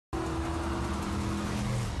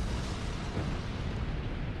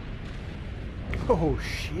Oh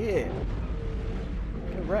shit.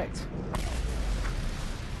 Get wrecked.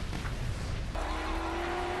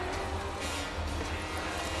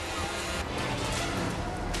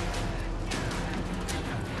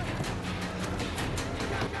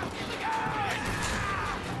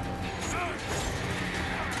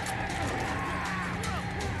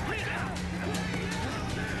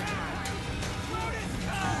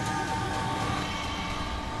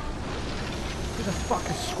 Who the fuck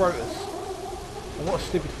is Scrotus? And what a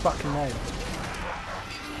stupid fucking name.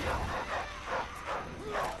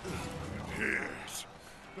 Here's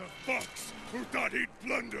the fox who thought he'd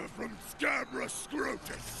plunder from Scabrous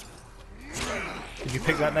Scrotus. Did you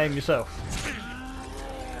pick that name yourself?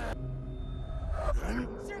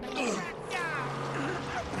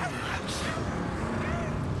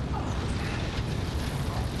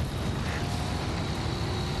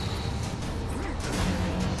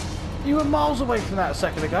 You were miles away from that a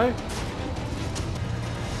second ago.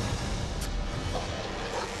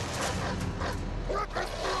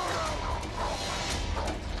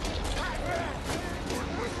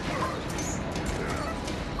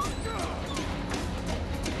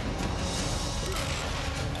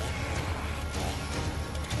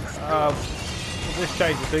 This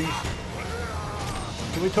changes things.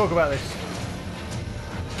 Can we talk about this?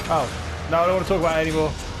 Oh, no, I don't want to talk about it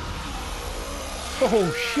anymore.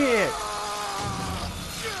 Oh shit!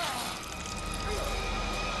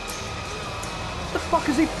 What the fuck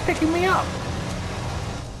is he picking me up?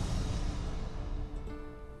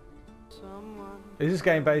 Is this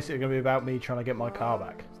game basically going to be about me trying to get my car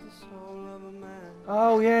back?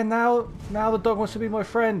 Oh yeah, now the dog wants to be my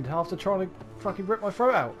friend after trying to fucking rip my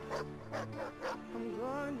throat out.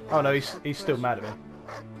 Oh no, he's still mad at me.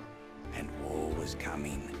 And war was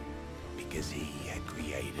coming because he had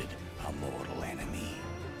created a mortal enemy.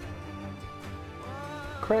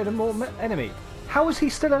 Created a mortal enemy? How is he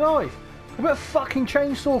still alive? I put a fucking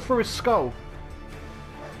chainsaw through his skull.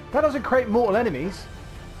 That doesn't create mortal enemies.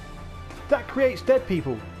 That creates dead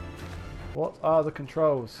people. What are the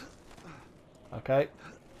controls? Okay.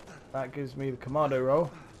 That gives me the commando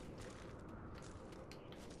roll.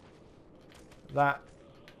 That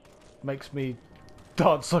makes me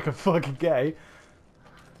dance like a fucking gay.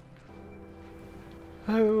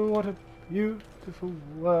 Oh, what a beautiful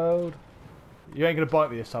world. You ain't gonna bite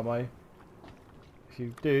me this time, are you? If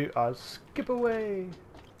you do, I'll skip away.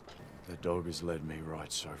 The dog has led me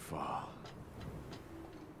right so far.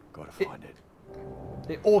 Gotta find it.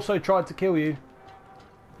 It also tried to kill you.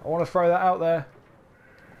 I want to throw that out there.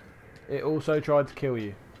 It also tried to kill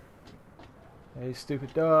you. Hey,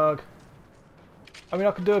 stupid dog. I mean,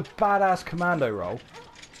 I can do a badass commando roll,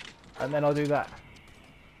 and then I'll do that.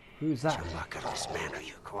 Who's that? Chum Bucket, this man, are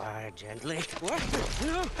you quiet, gently? What?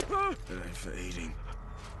 It ain't for eating.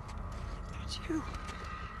 It's you.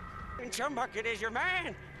 And Chum Bucket is your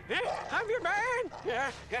man. Eh? I'm your man. Yeah,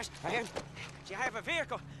 yes, I am. Do you have a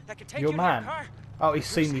vehicle that can take Your you man? to your car? Oh, he's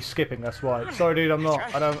seen me skipping. That's why. Sorry, dude. I'm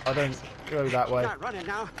not. I don't go that way. Not running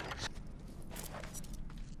now.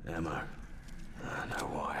 Ammo. No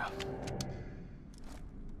wire.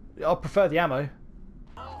 I prefer the ammo.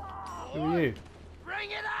 Who are you?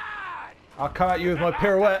 Bring it on! I'll come at you with my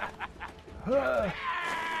pirouette.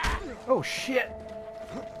 Oh shit!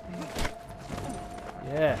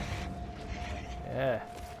 Yeah. Yeah.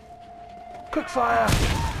 Quick fire!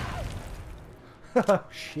 Oh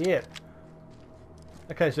shit.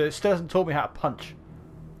 Okay, so it still hasn't taught me how to punch.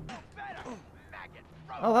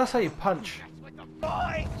 Oh, that's how you punch.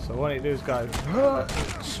 So what you do is go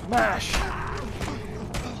smash.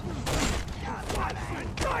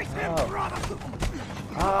 Oh.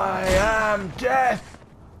 I am death.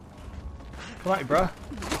 Come at me, bruh.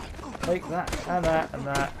 Take that and that and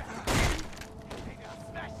that.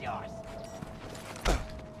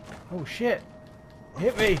 Oh shit!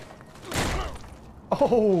 Hit me!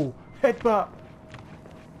 Oh, headbutt.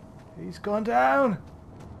 He's gone down.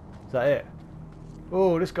 Is that it?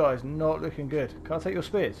 Oh, this guy's not looking good. Can I take your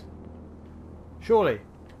spears? Surely.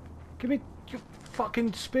 Give me your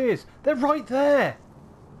fucking spears. They're right there.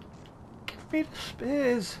 Give me the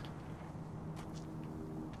spears.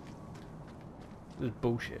 This is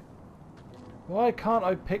bullshit. Why can't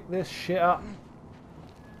I pick this shit up?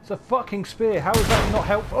 It's a fucking spear. How is that not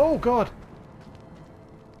helpful? Oh god.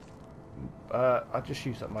 I just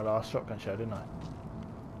used up my last shotgun shell, didn't I?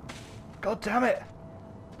 God damn it.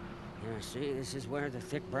 Yeah, see, this is where the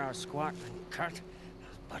thick brow squat and cut.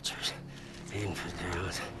 Those butchers,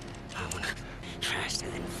 infidels, faster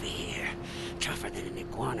than fear, tougher than an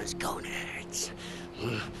iguana's gonads.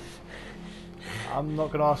 I'm not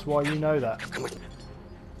going to ask why you know that. Come with me.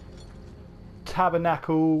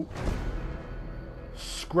 Tabernacle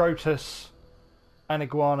Scrotus and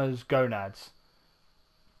iguana's gonads.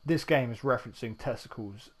 This game is referencing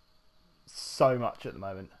testicles so much at the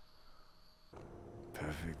moment.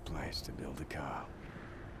 Perfect place to build a car.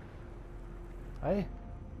 Hey?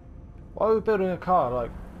 Why are we building a car,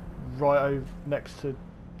 like, right over next to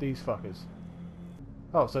these fuckers?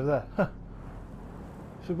 Oh, it's over there. Huh.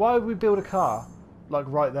 So why would we build a car, like,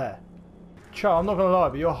 right there? Chum, I'm not gonna lie,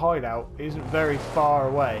 but your hideout isn't very far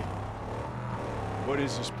away. What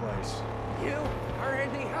is this place? You are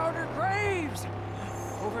in the Outer Graves!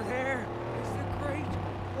 Over there is the Great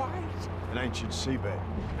White. An ancient seabed.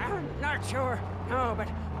 I'm not sure, no, but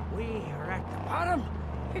we are at the bottom.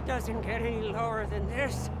 It doesn't get any lower than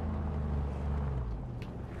this.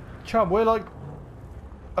 Chum, we're like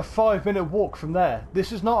a 5-minute walk from there.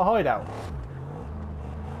 This is not a hideout.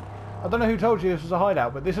 I don't know who told you this was a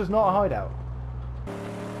hideout, but this is not a hideout.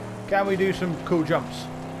 Can we do some cool jumps?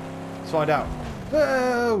 Let's find out.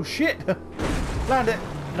 Oh, shit! Land it!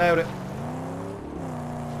 Nailed it.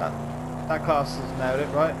 That class has nailed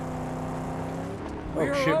it, right?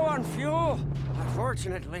 We're Oh, shit. low on fuel.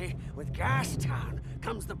 Unfortunately, with Gastown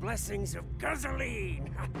comes the blessings of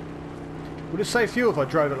gasoline. Would it save fuel if I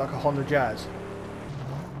drove it like a Honda Jazz?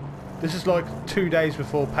 This is like 2 days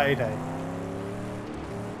before payday.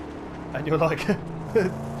 And you're like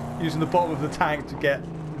using the bottom of the tank to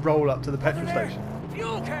roll up to the petrol station.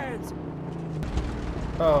 Fuel cans!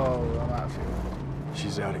 Oh, I'm out of fuel.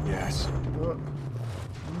 She's out of gas.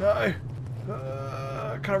 No.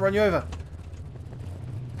 Can I run you over?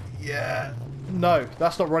 Yeah. No,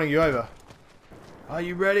 that's not running you over. Are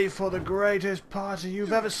you ready for the greatest party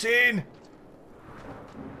you've ever seen?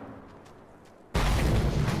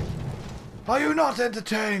 Are you not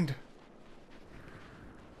entertained?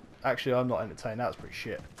 Actually, I'm not entertained. That was pretty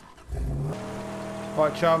shit.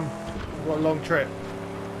 Right, chum. We've got a long trip.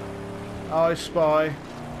 I spy,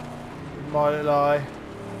 in my little eye,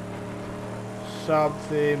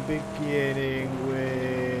 something beginning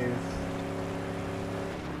with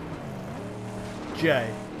J.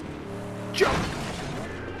 Jump!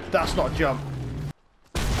 That's not jump.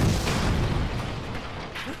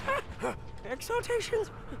 Exaltations!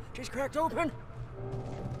 She's cracked open.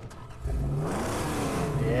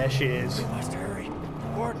 Yeah, she is. We must hurry.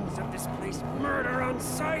 Wardens of this place murder on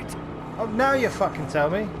sight. Oh, now you fucking tell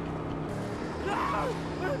me. No!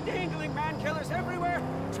 Dangling man killers everywhere.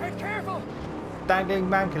 Tread careful. Dangling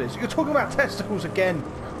man killers. You're talking about testicles again.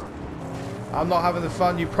 I'm not having the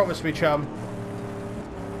fun you promised me, chum.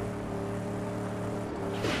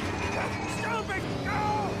 Stop it!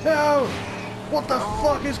 Go! No! What the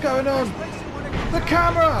fuck is going on? The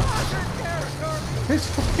camera! It's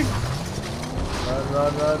fucking... Run,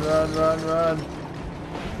 run, run, run, run, run.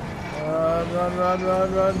 Run, run, run,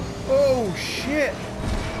 run, run. Oh, shit!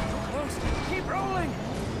 Close. Keep rolling.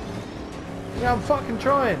 Yeah, I'm fucking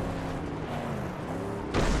trying.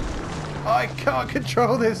 I can't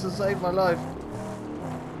control this to save my life.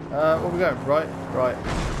 Where are we going? Right, right.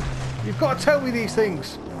 You've got to tell me these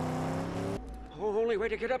things. Only way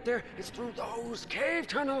to get up there is through those cave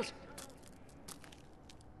tunnels.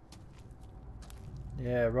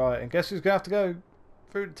 Yeah, right. And guess who's going to have to go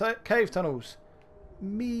through the cave tunnels?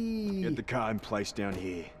 Me. Get the car in place down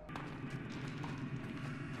here.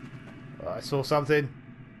 Oh, I saw something.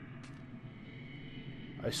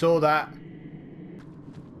 I saw that.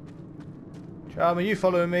 Chum, are you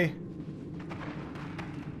following me?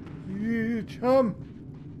 Yeah, chum.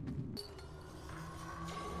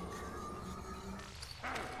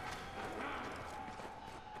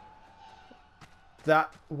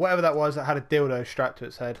 That, whatever that was, that had a dildo strapped to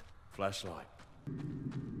its head. Flashlight.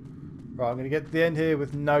 Right, I'm going to get to the end here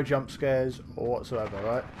with no jump scares or whatsoever,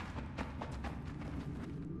 right?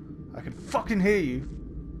 I can fucking hear you.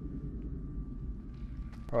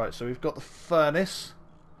 Right, so we've got the furnace.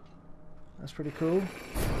 That's pretty cool.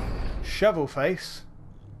 Shovel face.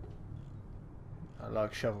 I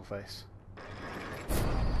like shovel face.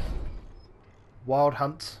 Wild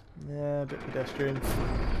hunt. Yeah, a bit pedestrian.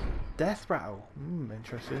 Death rattle.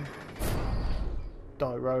 Interesting.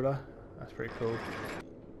 Die roller. That's pretty cool.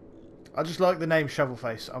 I just like the name shovel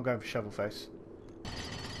face. I'm going for shovel face.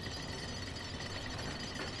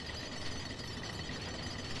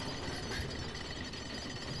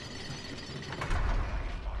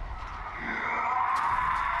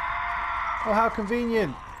 Oh, how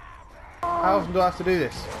convenient. How often do I have to do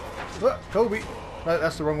this? Look, Colby. No,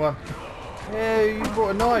 that's the wrong one. Yeah, you brought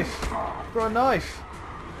a knife. You brought a knife.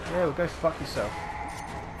 Yeah, well, go fuck yourself.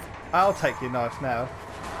 I'll take your knife now.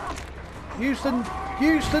 Use the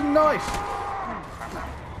knife.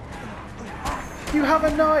 You have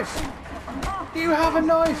a knife. You have a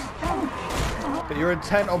knife. But you're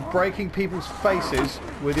intent on breaking people's faces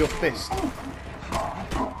with your fist. You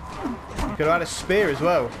could have had a spear as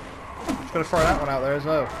well. Just gotta throw that one out there as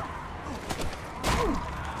well.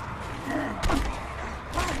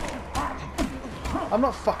 I'm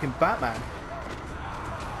not fucking Batman.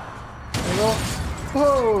 There you go.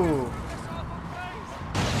 Whoa!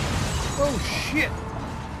 Oh shit!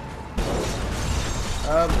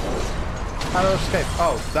 How do I escape?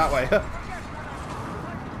 Oh, that way.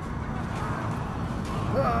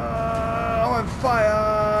 I'm on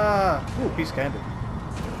fire! Ooh, piece of candy.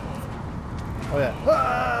 Oh yeah.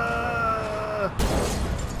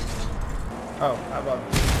 Oh, how about?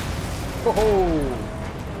 Oh!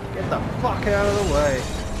 Get the fuck out of the way!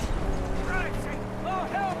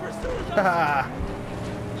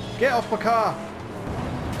 Get off my car!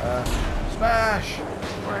 Smash!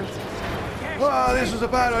 Whoa, this was a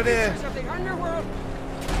bad idea!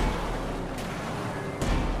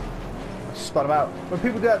 Spot them out. When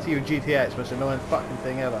people do that to you in GTA, it's the most annoying fucking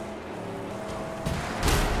thing ever.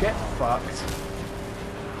 Get fucked.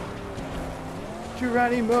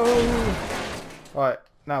 Geronimo! Right,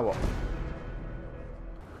 now what?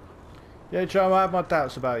 Yeah, Chum, I have my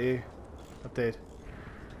doubts about you. I did.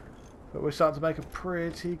 But we're starting to make a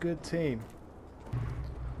pretty good team.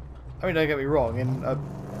 I mean, don't get me wrong, in a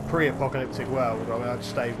pre-apocalyptic world, I mean, I'd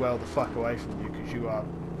stay well the fuck away from you because you are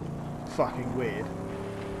fucking weird.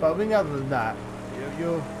 But I mean, other than that,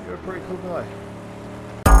 you're a pretty cool guy.